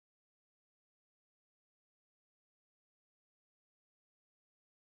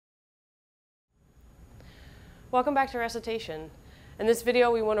Welcome back to recitation. In this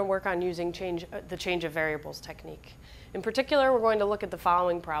video, we want to work on using the change of variables technique. In particular, we're going to look at the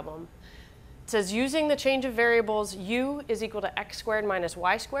following problem. It says using the change of variables u is equal to x squared minus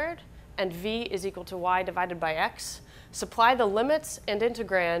y squared and v is equal to y divided by x, supply the limits and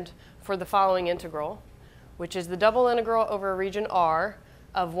integrand for the following integral, which is the double integral over a region R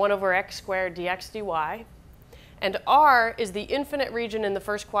of 1 over x squared dx dy. And R is the infinite region in the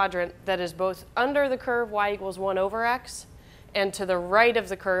first quadrant that is both under the curve y equals 1 over x and to the right of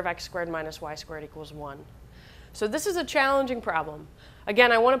the curve x squared minus y squared equals 1. So this is a challenging problem.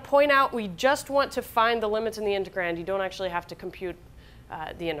 Again, I want to point out we just want to find the limits in the integrand. You don't actually have to compute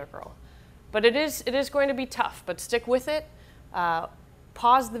the integral. But it is going to be tough, but stick with it.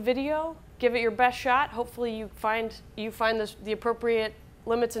 Pause the video, give it your best shot. Hopefully you find the appropriate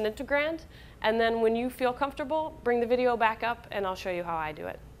limits in integrand. And then when you feel comfortable, bring the video back up and I'll show you how I do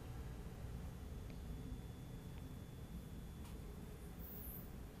it.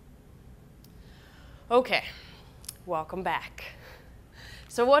 Okay, welcome back.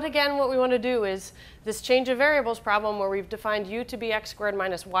 So what we want to do is this change of variables problem where we've defined u to be x squared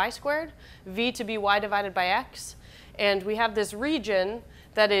minus y squared, v to be y divided by x, and we have this region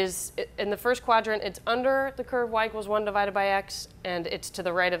that is, in the first quadrant, it's under the curve y equals 1 divided by x, and it's to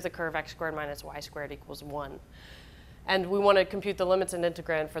the right of the curve x squared minus y squared equals 1. And we want to compute the limits and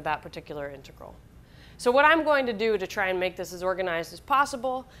integrand for that particular integral. So what I'm going to do to try and make this as organized as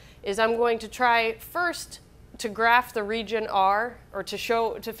possible is I'm going to try first to graph the region R, or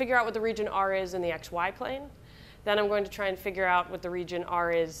to figure out what the region R is in the xy plane. Then I'm going to try and figure out what the region R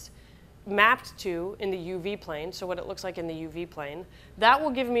is mapped to in the UV plane, so what it looks like in the UV plane. That will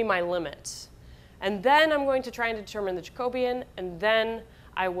give me my limits. And then I'm going to try and determine the Jacobian, and then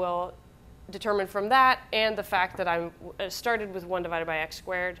I will determine from that and the fact that I started with 1 divided by x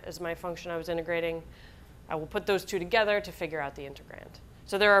squared as my function I was integrating. I will put those two together to figure out the integrand.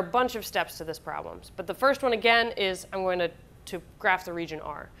 So there are a bunch of steps to this problem. But the first one, again, is I'm going to graph the region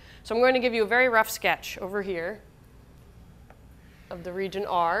R. So I'm going to give you a very rough sketch over here of the region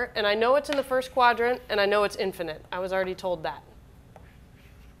R. And I know it's in the first quadrant, and I know it's infinite. I was already told that.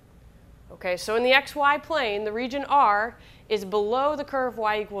 OK, so in the xy plane, the region R is below the curve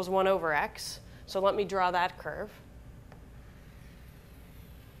y equals 1 over x. So let me draw that curve.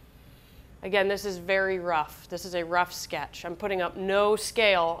 Again, this is very rough. This is a rough sketch. I'm putting up no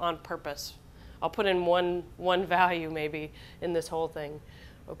scale on purpose. I'll put in one value maybe in this whole thing.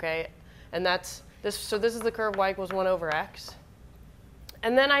 OK, and that's this. So this is the curve y equals 1 over x.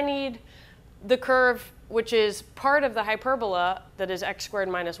 And then I need the curve, which is part of the hyperbola that is x squared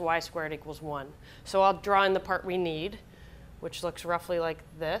minus y squared equals 1. So I'll draw in the part we need, which looks roughly like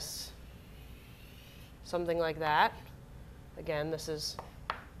this, something like that. Again, this is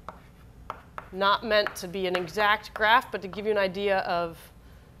not meant to be an exact graph, but to give you an idea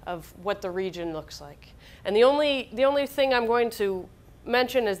of what the region looks like. And the only thing I'm going to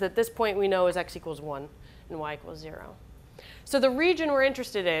mention is that this point we know is x equals 1 and y equals 0. So the region we're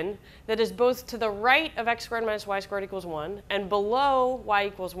interested in that is both to the right of x squared minus y squared equals 1 and below y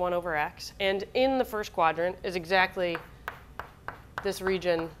equals 1 over x and in the first quadrant is exactly this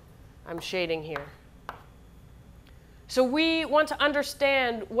region I'm shading here. So we want to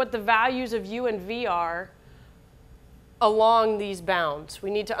understand what the values of u and v are along these bounds. We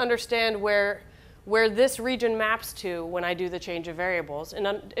need to understand where this region maps to when I do the change of variables in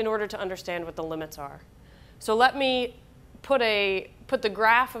order to understand what the limits are. So let me put the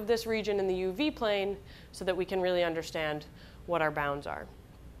graph of this region in the UV plane so that we can really understand what our bounds are.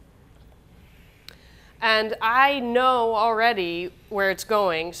 And I know already where it's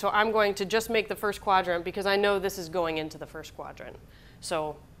going, so I'm going to just make the first quadrant because I know this is going into the first quadrant.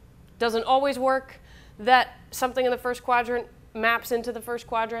 So it doesn't always work that something in the first quadrant maps into the first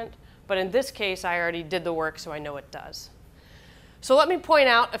quadrant, but in this case, I already did the work, so I know it does. So let me point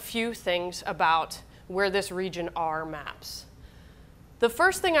out a few things about where this region R maps. The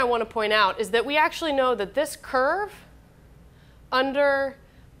first thing I want to point out is that we actually know that this curve under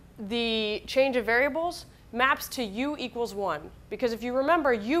the change of variables maps to u equals 1. Because if you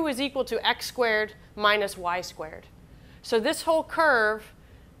remember, u is equal to x squared minus y squared. So this whole curve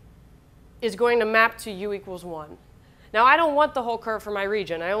is going to map to u equals 1. Now, I don't want the whole curve for my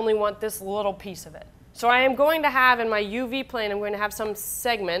region. I only want this little piece of it. So I am going to have in my UV plane, I'm going to have some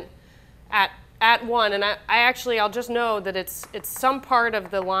segment at 1. And I'll just know that it's some part of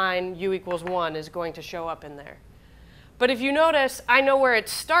the line u equals 1 is going to show up in there. But if you notice, I know where it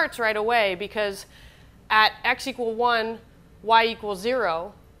starts right away because at x equal 1, y equals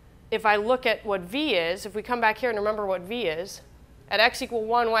 0, if I look at what v is, if we come back here and remember what v is, at x equal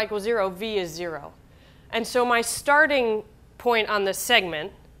 1, y equals 0, v is 0. And so my starting point on this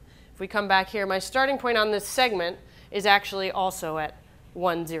segment, if we come back here, my starting point on this segment is actually also at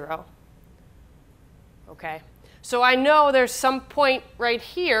 1, 0. Okay? So I know there's some point right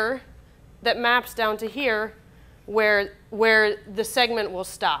here that maps down to here where the segment will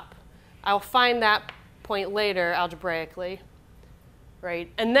stop. I'll find that point later algebraically,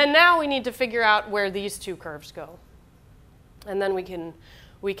 right? And then now we need to figure out where these two curves go. And then we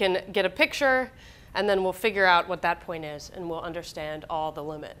can get a picture, and then we'll figure out what that point is, and we'll understand all the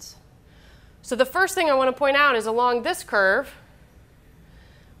limits. So the first thing I want to point out is along this curve,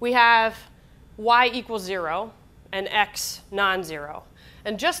 we have y equals 0 and x non-zero.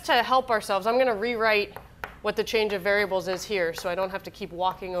 And just to help ourselves, I'm going to rewrite what the change of variables is here so I don't have to keep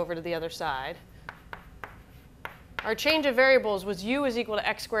walking over to the other side. Our change of variables was u is equal to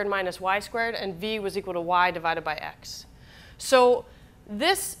x squared minus y squared, and v was equal to y divided by x. So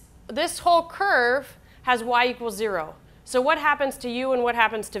this whole curve has y equals 0. So what happens to u and what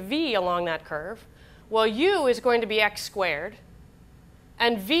happens to v along that curve? Well, u is going to be x squared,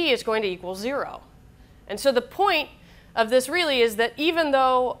 and v is going to equal 0. And so the point of this really is that even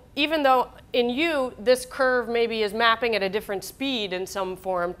though in u this curve maybe is mapping at a different speed in some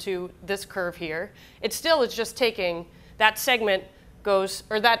form to this curve here, it still is just taking that segment goes,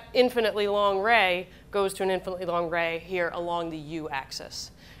 or that infinitely long ray goes to an infinitely long ray here along the u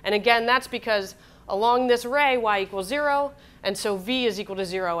axis. And again, that's because along this ray, y equals 0, and so v is equal to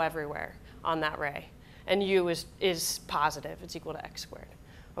 0 everywhere on that ray. And u is positive. It's equal to x squared.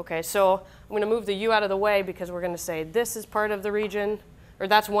 Okay, so I'm going to move the u out of the way because we're going to say this is part of the region, or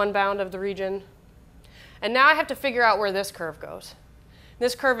that's one bound of the region. And now I have to figure out where this curve goes.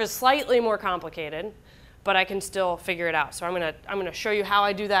 This curve is slightly more complicated, but I can still figure it out. So I'm going to show you how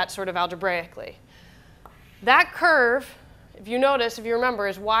I do that sort of algebraically. That curve, if you notice, if you remember,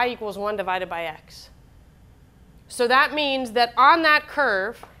 is y equals 1 divided by x. So that means that on that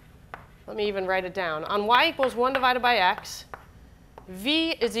curve, let me even write it down. On y equals 1 divided by x,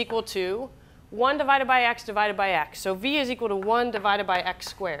 v is equal to 1 divided by x divided by x. So v is equal to 1 divided by x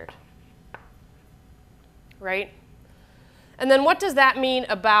squared, right? And then what does that mean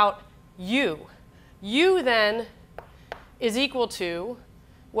about u? U then is equal to,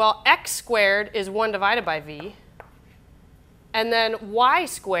 well, x squared is 1 divided by v. And then y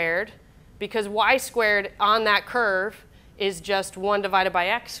squared, because y squared on that curve is just 1 divided by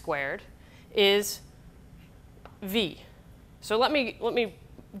x squared, is v. So let me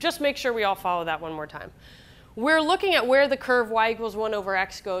just make sure we all follow that one more time. We're looking at where the curve y equals 1 over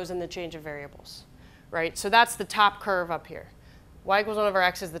x goes in the change of variables, right? So that's the top curve up here. Y equals 1 over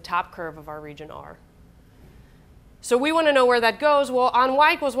x is the top curve of our region R. So we want to know where that goes. Well, on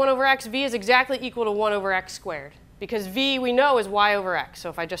y equals 1 over x, v is exactly equal to 1 over x squared, because v, we know, is y over x.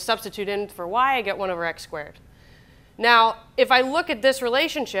 So if I just substitute in for y, I get 1 over x squared. Now, if I look at this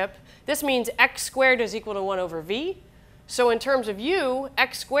relationship, this means x squared is equal to 1 over v. So in terms of u,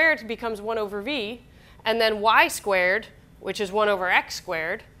 x squared becomes 1 over v, and then y squared, which is 1 over x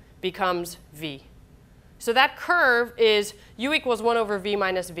squared, becomes v. So that curve is u equals 1 over v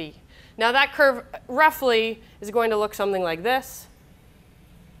minus v. Now that curve roughly is going to look something like this.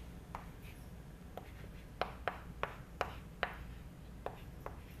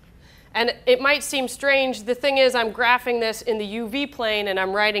 And it might seem strange. The thing is, I'm graphing this in the uv plane, and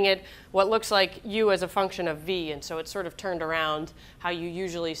I'm writing it what looks like u as a function of v. And so it's sort of turned around how you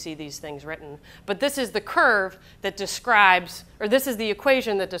usually see these things written. But this is the curve that describes, or this is the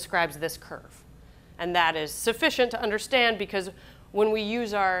equation that describes this curve. And that is sufficient to understand, because when we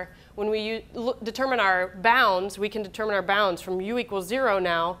determine our bounds, we can determine our bounds from u equals 0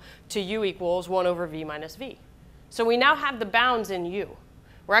 now to u equals 1 over v minus v. So we now have the bounds in u.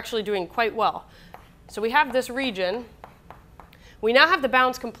 We're actually doing quite well. So we have this region. We now have the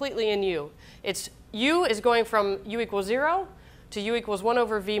bounds completely in u. U is going from u equals 0 to u equals 1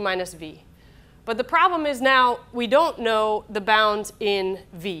 over v minus v. But the problem is now we don't know the bounds in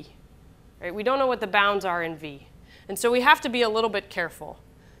v. Right? We don't know what the bounds are in v. And so we have to be a little bit careful.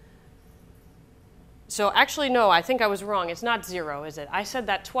 So actually, no, I think I was wrong. It's not 0, is it? I said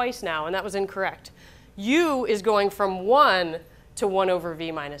that twice now, and that was incorrect. U is going from 1 to 1 over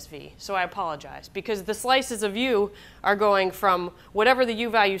v minus v. So I apologize, because the slices of u are going from whatever the u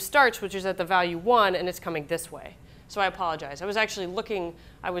value starts, which is at the value 1, and it's coming this way. So I apologize. I was actually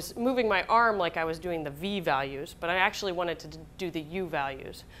I was moving my arm like I was doing the v values, but I actually wanted to do the u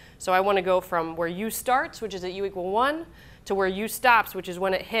values. So I want to go from where u starts, which is at u equal 1, to where u stops, which is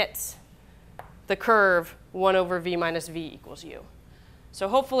when it hits the curve 1 over v minus v equals u. So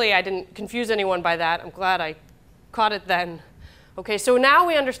hopefully I didn't confuse anyone by that. I'm glad I caught it then. Okay, so now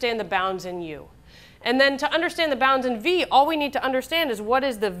we understand the bounds in u. And then to understand the bounds in v, all we need to understand is what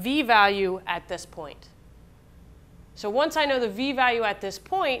is the v value at this point. So once I know the v value at this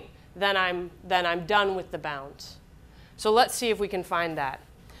point, then I'm done with the bounds. So let's see if we can find that.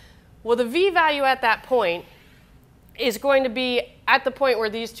 Well, the v value at that point is going to be at the point where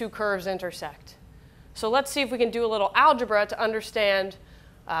these two curves intersect. So let's see if we can do a little algebra to understand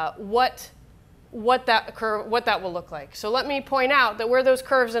what that will look like. So let me point out that where those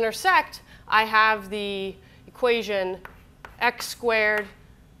curves intersect, I have the equation x squared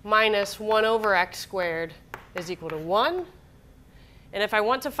minus 1 over x squared is equal to 1. And if I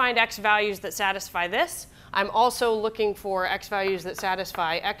want to find x values that satisfy this, I'm also looking for x values that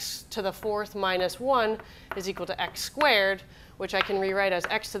satisfy x to the 4th minus 1 is equal to x squared, which I can rewrite as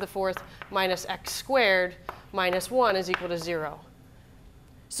x to the 4th minus x squared minus 1 is equal to 0.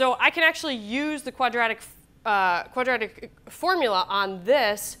 So I can actually use the quadratic formula on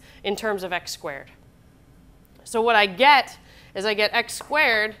this in terms of x squared. So what I get is I get x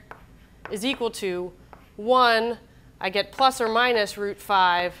squared is equal to 1. I get plus or minus root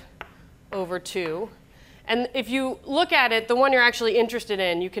 5 over 2. And if you look at it, the one you're actually interested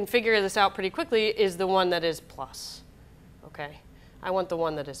in, you can figure this out pretty quickly, is the one that is plus. Okay? I want the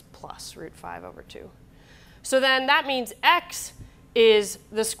one that is plus root 5 over 2. So then that means x is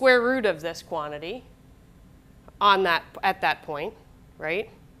the square root of this quantity at that point, right?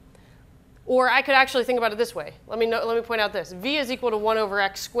 Or I could actually think about it this way. Let me point out this. V is equal to 1 over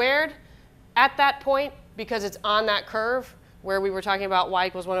x squared at that point because it's on that curve where we were talking about y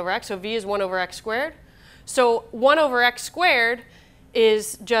equals 1 over x. So v is 1 over x squared. So 1 over x squared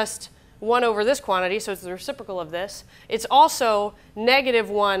is just 1 over this quantity, so it's the reciprocal of this. It's also negative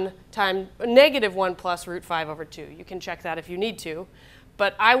 1 plus root 5 over 2. You can check that if you need to.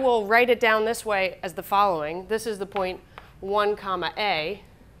 But I will write it down this way as the following. This is the point 1 comma a.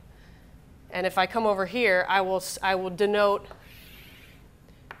 And if I come over here, I will denote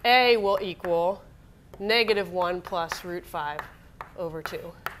a will equal negative 1 plus root 5 over 2.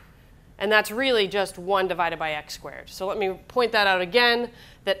 And that's really just 1 divided by x squared. So let me point that out again,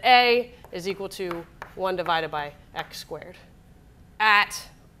 that a is equal to 1 divided by x squared at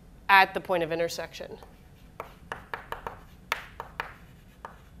the point of intersection.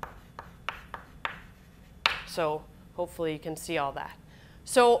 So hopefully you can see all that.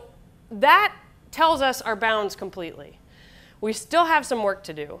 So that tells us our bounds completely. We still have some work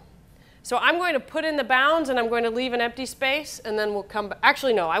to do. So I'm going to put in the bounds, and I'm going to leave an empty space, and then we'll come back.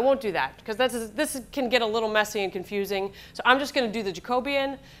 Actually, no, I won't do that, because this can get a little messy and confusing. So I'm just going to do the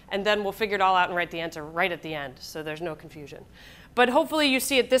Jacobian, and then we'll figure it all out and write the answer right at the end, so there's no confusion. But hopefully you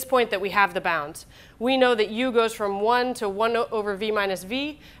see at this point that we have the bounds. We know that u goes from 1 to 1 over v minus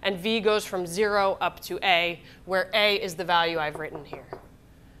v, and v goes from 0 up to a, where a is the value I've written here.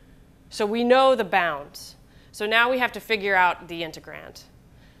 So we know the bounds. So now we have to figure out the integrand.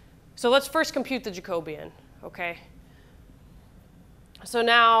 So let's first compute the Jacobian, okay? So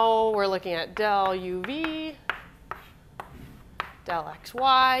now we're looking at del uv, del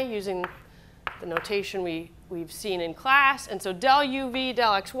xy, using the notation we've seen in class. And so del uv,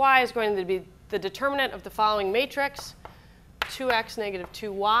 del xy is going to be the determinant of the following matrix, 2x, negative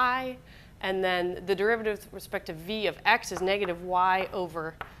 2y. And then the derivative with respect to v of x is negative y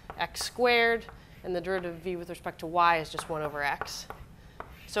over x squared. And the derivative of v with respect to y is just 1 over x.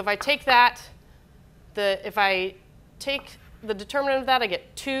 So if I take that, if I take the determinant of that, I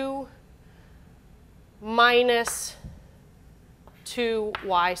get 2 minus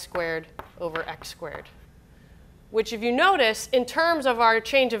 2y squared over x squared, which if you notice, in terms of our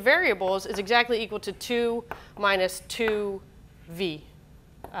change of variables, is exactly equal to 2 minus 2v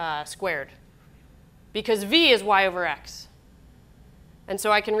squared, because v is y over x. And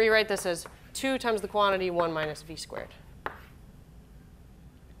so I can rewrite this as 2 times the quantity 1 minus v squared.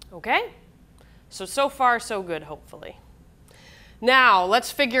 Okay? So far, so good, hopefully. Now, let's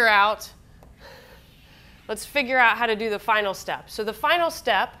figure out how to do the final step. So the final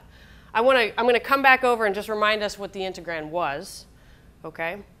step, I'm going to come back over and just remind us what the integrand was.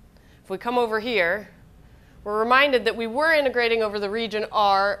 Okay? If we come over here, we're reminded that we were integrating over the region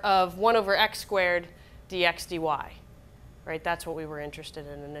R of 1 over x squared dx dy. Right? That's what we were interested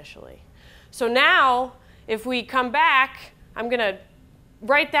in initially. So now, if we come back, I'm going to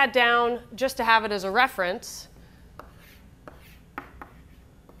write that down just to have it as a reference.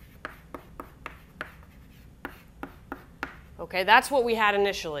 Okay, that's what we had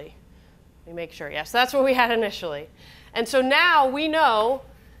initially. Let me make sure. Yes, that's what we had initially. And so now we know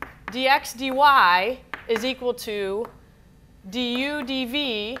dx dy is equal to du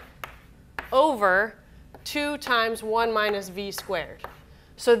dv over 2 times 1 minus v squared.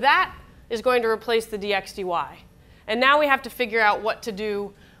 So that is going to replace the dx dy. And now we have to figure out what to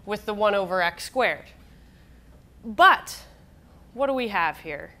do with the 1 over x squared. But what do we have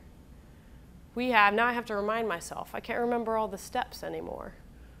here? We have, now I have to remind myself, I can't remember all the steps anymore.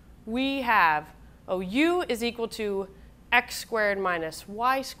 We have, oh, u is equal to x squared minus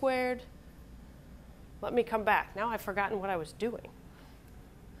y squared. Let me come back. Now I've forgotten what I was doing.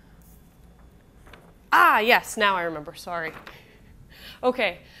 Ah, yes, now I remember, sorry.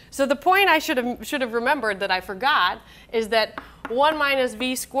 Okay, so the point I should have remembered that I forgot is that 1 minus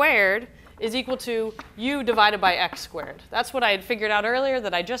v squared is equal to u divided by x squared. That's what I had figured out earlier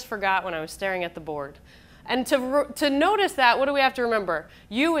that I just forgot when I was staring at the board. And to notice that, what do we have to remember?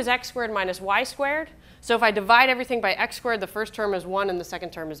 U is x squared minus y squared. So if I divide everything by x squared, the first term is 1 and the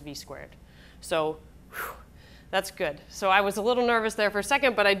second term is v squared. So whew, that's good. So I was a little nervous there for a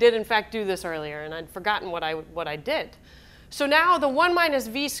second, but I did in fact do this earlier, and I'd forgotten what I did. So now the 1 minus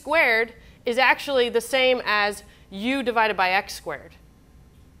v squared is actually the same as u divided by x squared.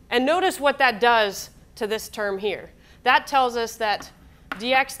 And notice what that does to this term here. That tells us that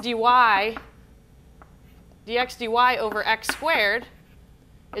dx dy over x squared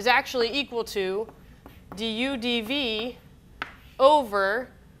is actually equal to du dv over,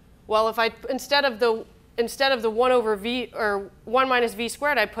 well, if I instead of the 1 over v or 1 minus v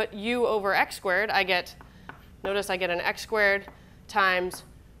squared, I put u over x squared. I get, notice I get an x squared times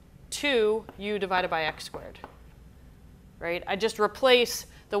 2u divided by x squared. Right? I just replace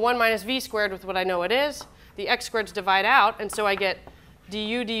the 1 minus v squared with what I know it is. The x squareds divide out, and so I get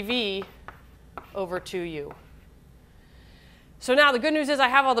du dv over 2u. So now the good news is I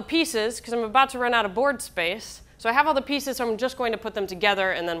have all the pieces, because I'm about to run out of board space. So I have all the pieces, so I'm just going to put them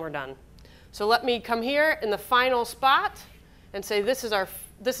together, and then we're done. So let me come here in the final spot and say this is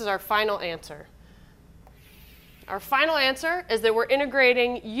our final answer. Our final answer is that we're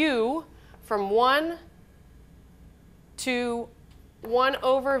integrating u from 1 to 1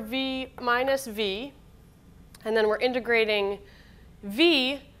 over v minus v. And then we're integrating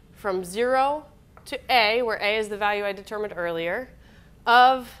v from 0 to a, where a is the value I determined earlier,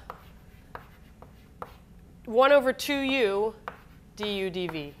 of 1 over 2u du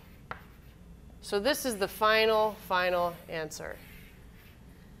dv. So this is the final answer.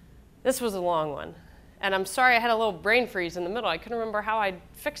 This was a long one. And I'm sorry I had a little brain freeze in the middle. I couldn't remember how I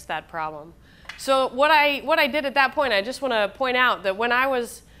fixed that problem. So what I did at that point, I just want to point out that when I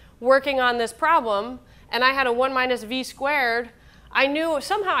was working on this problem and I had a 1 minus v squared, I knew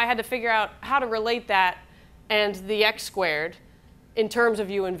somehow I had to figure out how to relate that and the x squared in terms of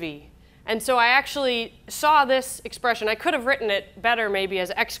u and v. And so I actually saw this expression. I could have written it better maybe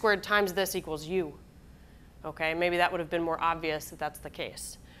as x squared times this equals u. Okay, maybe that would have been more obvious that that's the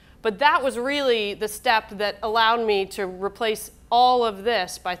case. But that was really the step that allowed me to replace all of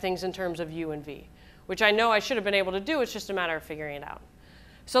this by things in terms of u and v, which I know I should have been able to do. It's just a matter of figuring it out.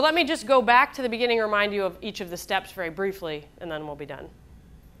 So let me just go back to the beginning and remind you of each of the steps very briefly, and then we'll be done.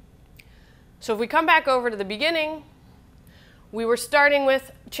 So if we come back over to the beginning, we were starting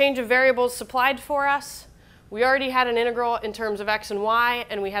with change of variables supplied for us. We already had an integral in terms of x and y,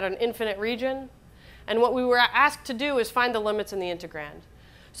 and we had an infinite region. And what we were asked to do is find the limits in the integrand.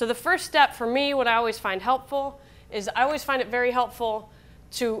 So the first step for me, what I always find helpful, is I always find it very helpful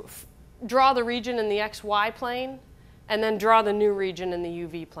to draw the region in the xy plane and then draw the new region in the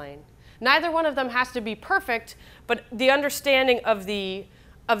uv plane. Neither one of them has to be perfect, but the understanding of the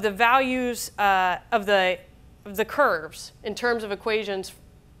values of the curves in terms of equations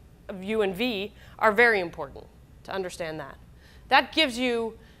of u and v are very important to understand that. That gives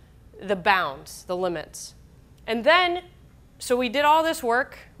you the bounds, the limits. And then, so we did all this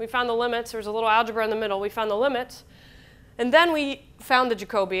work. We found the limits. There was a little algebra in the middle. We found the limits. And then we found the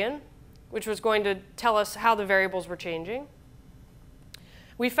Jacobian, which was going to tell us how the variables were changing.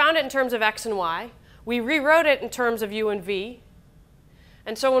 We found it in terms of x and y. We rewrote it in terms of u and v.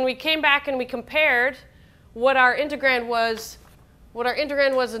 And so when we came back and we compared what our integrand was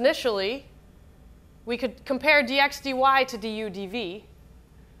initially, we could compare dx dy to du dv.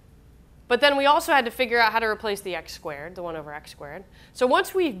 But then we also had to figure out how to replace the x squared, the 1 over x squared. So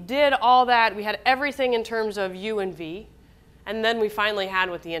once we did all that, we had everything in terms of u and v. And then we finally had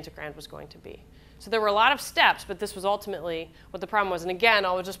what the integrand was going to be. So there were a lot of steps, but this was ultimately what the problem was. And again,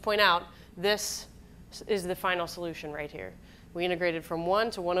 I'll just point out, this is the final solution right here. We integrated from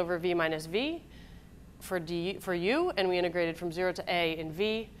 1 to 1 over v minus v for u, and we integrated from 0 to a in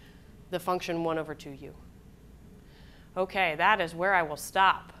v, the function 1 over 2u. OK, that is where I will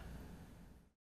stop.